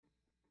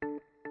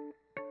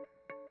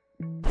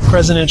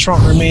President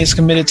Trump remains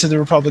committed to the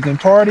Republican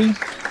Party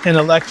and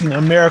electing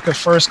America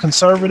First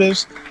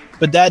conservatives,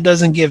 but that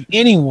doesn't give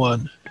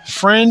anyone,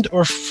 friend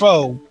or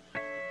foe,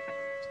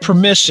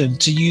 permission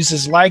to use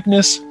his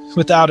likeness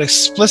without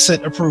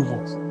explicit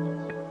approval.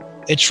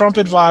 A Trump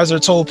advisor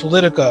told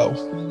Politico,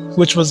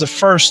 which was the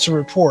first to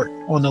report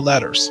on the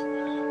letters.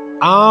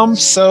 I'm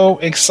so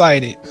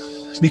excited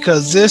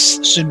because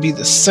this should be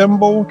the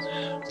symbol,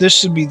 this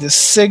should be the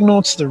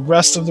signal to the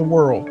rest of the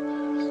world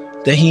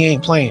that he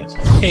ain't playing.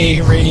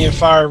 Hey, Radiant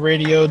Fire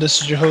Radio,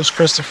 this is your host,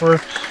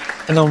 Christopher,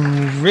 and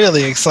I'm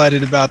really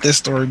excited about this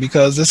story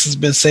because this has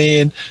been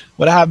saying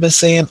what I've been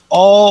saying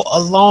all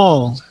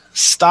along.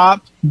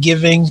 Stop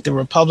giving the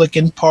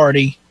Republican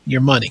Party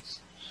your money.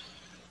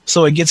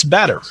 So it gets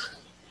better.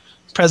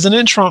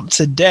 President Trump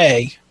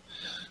today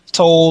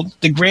told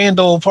the grand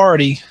old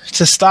party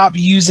to stop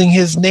using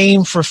his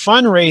name for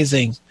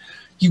fundraising.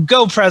 You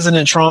go,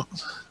 President Trump.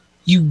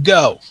 You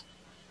go.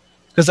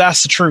 Because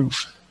that's the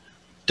truth.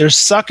 They're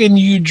sucking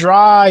you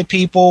dry,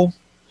 people.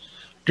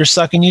 They're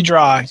sucking you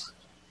dry.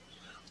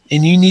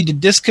 And you need to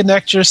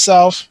disconnect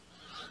yourself.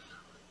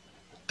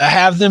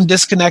 Have them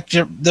disconnect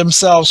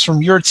themselves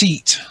from your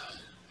teat.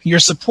 You're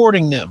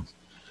supporting them.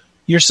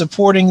 You're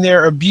supporting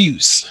their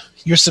abuse.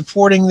 You're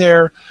supporting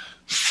their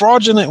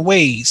fraudulent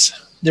ways,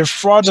 their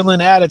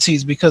fraudulent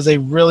attitudes, because they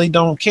really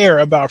don't care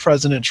about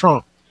President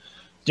Trump.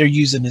 They're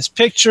using his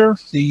picture,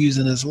 they're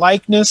using his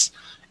likeness,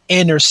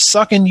 and they're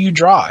sucking you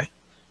dry.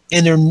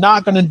 And they're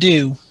not going to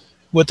do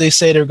what they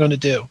say they're going to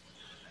do.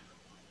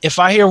 If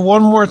I hear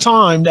one more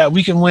time that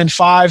we can win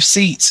 5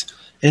 seats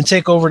and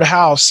take over the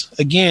House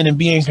again and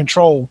be in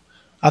control,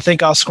 I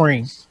think I'll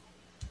scream.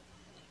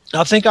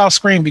 I think I'll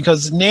scream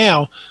because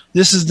now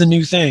this is the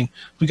new thing.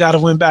 We got to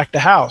win back the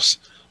House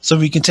so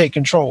we can take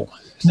control.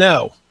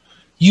 No,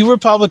 you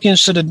Republicans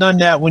should have done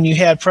that when you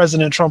had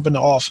President Trump in the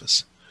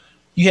office.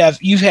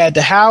 You've had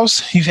the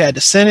House, you've had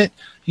the Senate,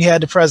 you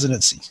had the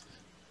presidency.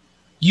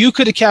 You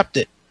could have kept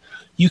it.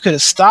 You could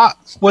have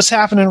stopped what's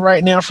happening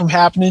right now from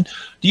happening.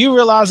 Do you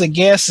realize that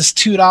gas is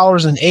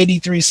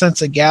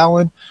 $2.83 a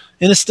gallon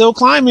and it's still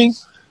climbing?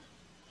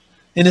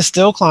 And it's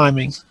still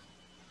climbing.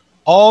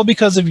 All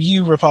because of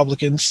you,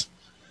 Republicans.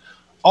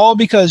 All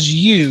because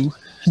you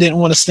didn't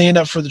want to stand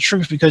up for the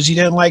truth because you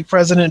didn't like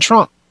President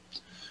Trump.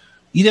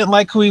 You didn't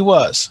like who he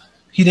was.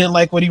 He didn't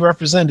like what he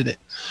represented.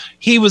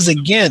 He was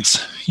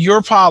against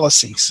your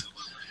policies.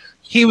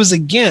 He was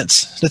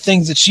against the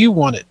things that you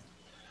wanted.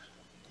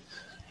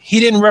 He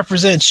didn't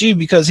represent you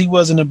because he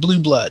wasn't a blue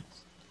blood.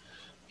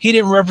 He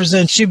didn't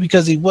represent you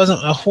because he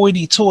wasn't a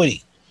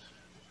hoity-toity.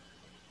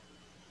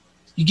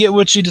 You get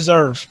what you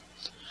deserve.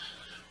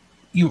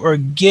 You are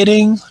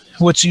getting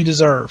what you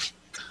deserve.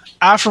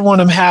 I, for one,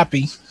 am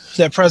happy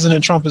that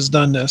President Trump has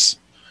done this.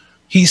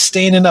 He's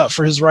standing up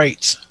for his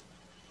rights.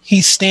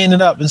 He's standing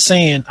up and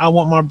saying, I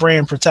want my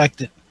brand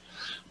protected.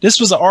 This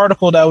was an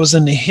article that was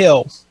in The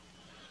Hill.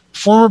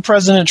 Former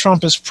President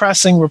Trump is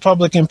pressing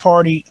Republican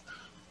Party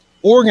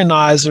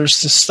organizers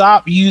to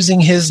stop using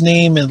his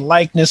name and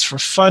likeness for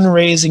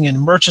fundraising and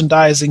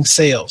merchandising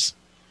sales.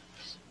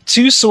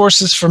 2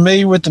 sources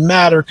familiar with the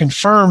matter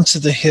confirmed to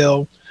The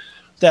Hill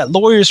that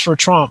lawyers for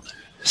Trump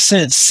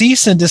sent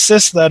cease and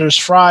desist letters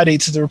Friday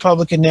to the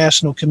Republican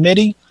National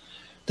Committee,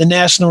 the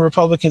National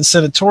Republican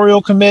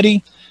Senatorial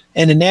Committee,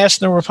 and the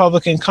National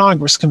Republican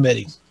Congress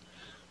Committee.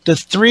 The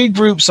 3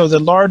 groups are the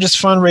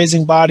largest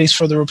fundraising bodies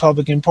for the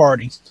Republican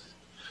Party.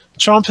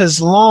 Trump has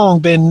long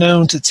been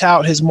known to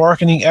tout his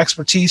marketing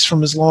expertise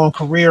from his long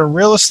career in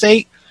real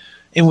estate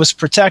and was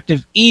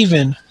protective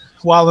even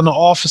while in the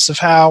office of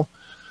how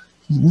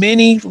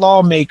many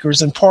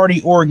lawmakers and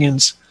party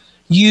organs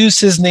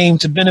used his name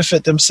to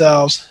benefit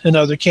themselves and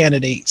other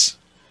candidates.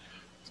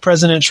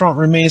 President Trump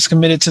remains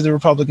committed to the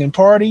Republican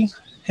Party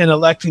and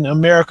electing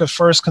America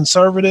First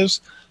conservatives,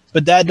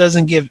 but that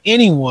doesn't give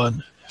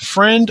anyone,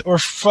 friend or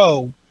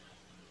foe,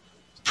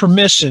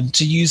 permission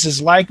to use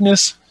his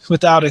likeness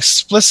without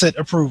explicit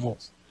approval.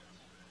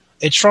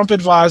 A Trump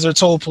advisor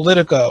told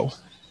Politico,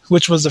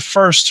 which was the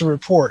first to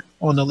report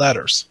on the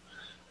letters.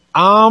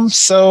 I'm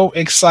so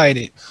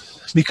excited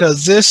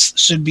because this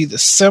should be the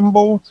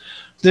symbol,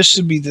 this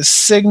should be the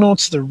signal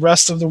to the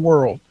rest of the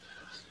world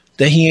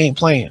that he ain't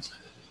playing.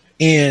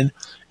 And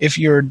if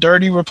you're a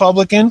dirty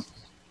Republican,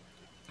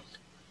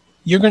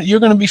 you're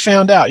going to be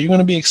found out. You're going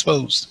to be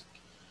exposed.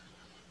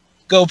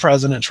 Go,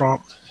 President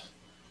Trump.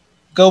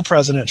 Go,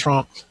 President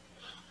Trump.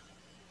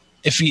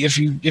 If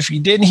you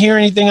didn't hear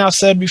anything I've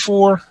said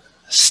before,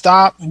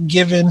 stop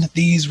giving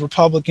these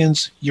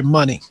Republicans your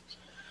money.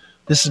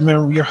 This is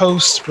your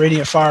host,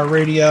 Radiant Fire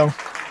Radio.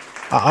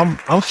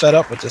 I'm fed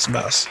up with this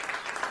mess.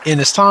 And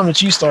it's time that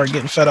you start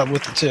getting fed up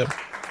with it too.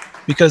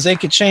 Because they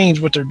could change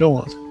what they're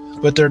doing,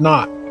 but they're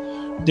not.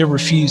 They're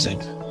refusing.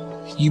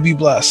 You be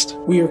blessed.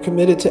 We are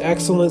committed to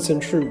excellence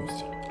and truth.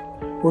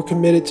 We're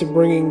committed to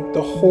bringing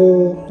the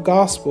whole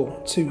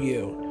gospel to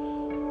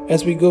you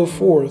as we go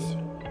forth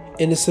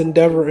in this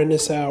endeavor in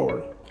this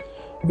hour.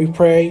 We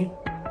pray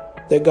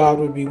that God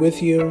would be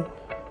with you,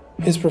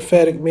 His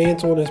prophetic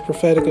mantle and His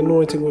prophetic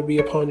anointing would be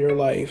upon your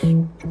life.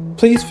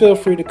 Please feel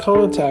free to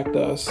contact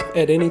us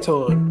at any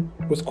time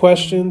with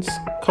questions,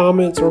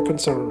 comments, or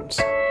concerns.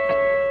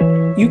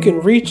 You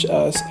can reach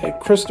us at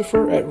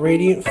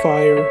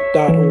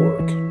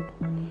Christopher@radiantfire.org.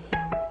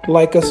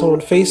 Like us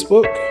on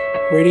Facebook,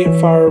 Radiant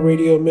Fire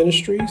Radio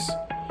Ministries,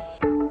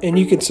 and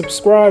you can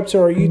subscribe to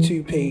our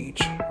YouTube page,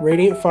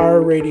 Radiant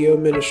Fire Radio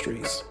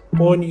Ministries,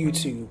 on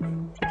YouTube.